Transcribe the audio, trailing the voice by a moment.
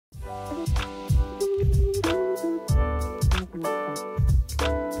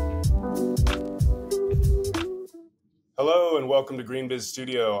Hello and welcome to GreenBiz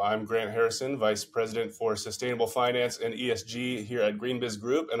Studio. I'm Grant Harrison, Vice President for Sustainable Finance and ESG here at GreenBiz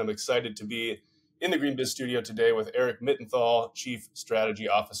Group, and I'm excited to be in the GreenBiz Studio today with Eric Mittenthal, Chief Strategy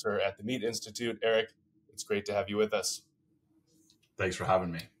Officer at the Meat Institute. Eric, it's great to have you with us. Thanks for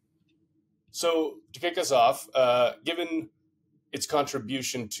having me. So to kick us off, given its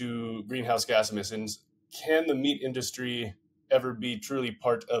contribution to greenhouse gas emissions, can the meat industry ever be truly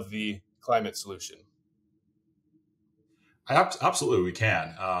part of the climate solution? Absolutely, we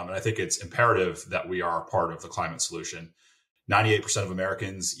can. And I think it's imperative that we are part of the climate solution. 98% of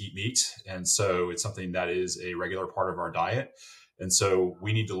Americans eat meat. And so it's something that is a regular part of our diet. And so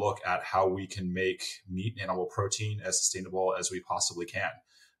we need to look at how we can make meat and animal protein as sustainable as we possibly can.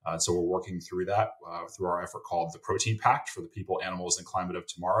 So we're working through that through our effort called the Protein PACT for the people, animals, and climate of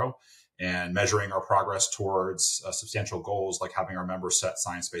tomorrow, and measuring our progress towards substantial goals like having our members set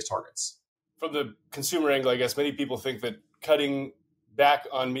science-based targets. From the consumer angle, I guess many people think that cutting back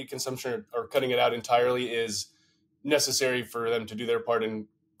on meat consumption or cutting it out entirely is necessary for them to do their part in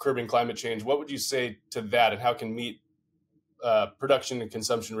curbing climate change. What would you say to that, and how can meat production and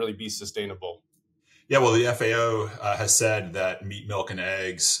consumption really be sustainable? Yeah, well, the FAO has said that meat, milk, and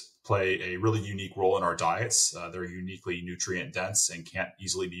eggs play a really unique role in our diets. They're uniquely nutrient dense and can't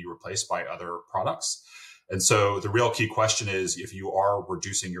easily be replaced by other products. And so the real key question is, if you are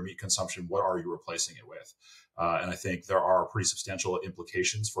reducing your meat consumption, what are you replacing it with? And I think there are pretty substantial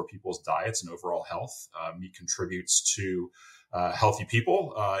implications for people's diets and overall health. Meat contributes to healthy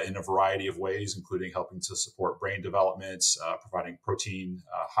people in a variety of ways, including helping to support brain development, providing protein,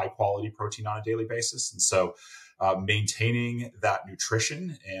 high quality protein on a daily basis. And so maintaining that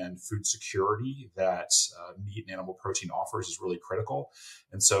nutrition and food security that meat and animal protein offers is really critical.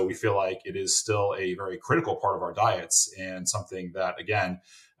 And so we feel like it is still a very critical part of our diets, and something that, again,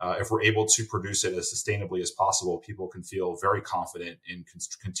 if we're able to produce it as sustainably as possible, people can feel very confident in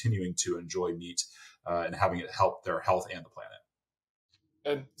continuing to enjoy meat and having it help their health and the planet.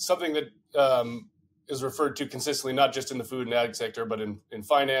 And something that is referred to consistently, not just in the food and ag sector, but in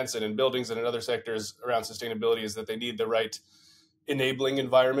finance and in buildings and in other sectors around sustainability, is that they need the right enabling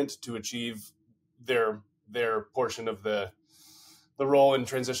environment to achieve their portion of the role in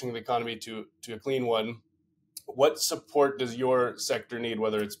transitioning the economy to a clean one. What support does your sector need,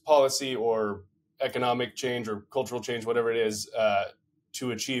 whether it's policy or economic change or cultural change, whatever it is,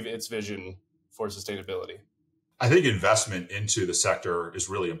 to achieve its vision for sustainability? I think investment into the sector is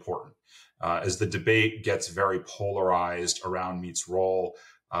really important. As the debate gets very polarized around meat's role,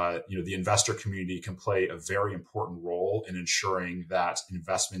 the investor community can play a very important role in ensuring that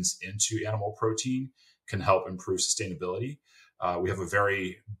investments into animal protein can help improve sustainability. We have a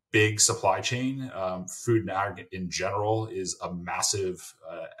very big supply chain. Food and ag in general is a massive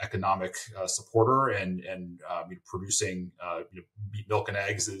economic supporter, and producing meat, milk, and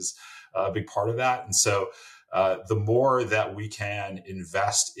eggs is a big part of that. And so the more that we can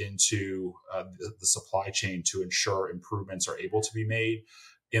invest into the supply chain to ensure improvements are able to be made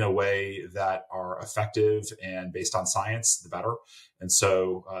in a way that are effective and based on science, the better. And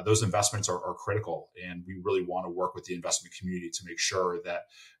so those investments are critical. And we really want to work with the investment community to make sure that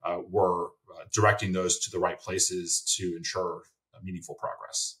we're directing those to the right places to ensure meaningful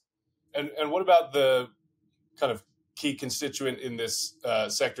progress. And what about the kind of key constituent in this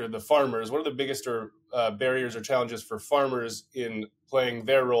sector, the farmers? What are the biggest barriers or challenges for farmers in playing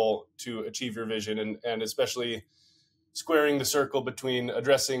their role to achieve your vision, and especially squaring the circle between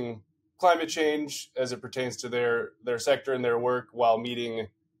addressing climate change as it pertains to their sector and their work while meeting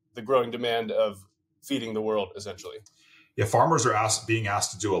the growing demand of feeding the world, essentially? Yeah, farmers are being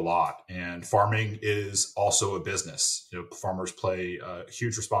asked to do a lot, and farming is also a business. Farmers play a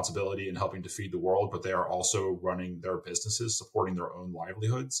huge responsibility in helping to feed the world, but they are also running their businesses, supporting their own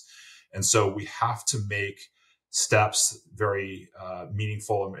livelihoods. And so we have to make steps very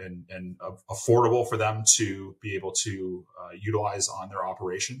meaningful and affordable for them to be able to utilize on their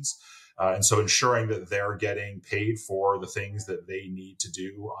operations. And so ensuring that they're getting paid for the things that they need to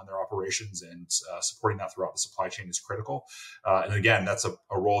do on their operations and supporting that throughout the supply chain is critical. And again, that's a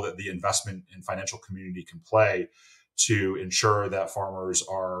role that the investment and financial community can play to ensure that farmers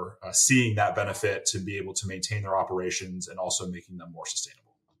are seeing that benefit to be able to maintain their operations and also making them more sustainable.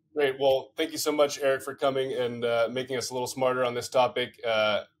 Great. Well, thank you so much, Eric, for coming and making us a little smarter on this topic.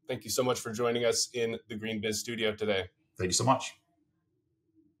 Thank you so much for joining us in the GreenBiz studio today. Thank you so much.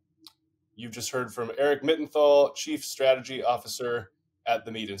 You've just heard from Eric Mittenthal, Chief Strategy Officer at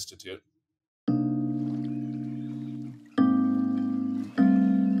the Meat Institute.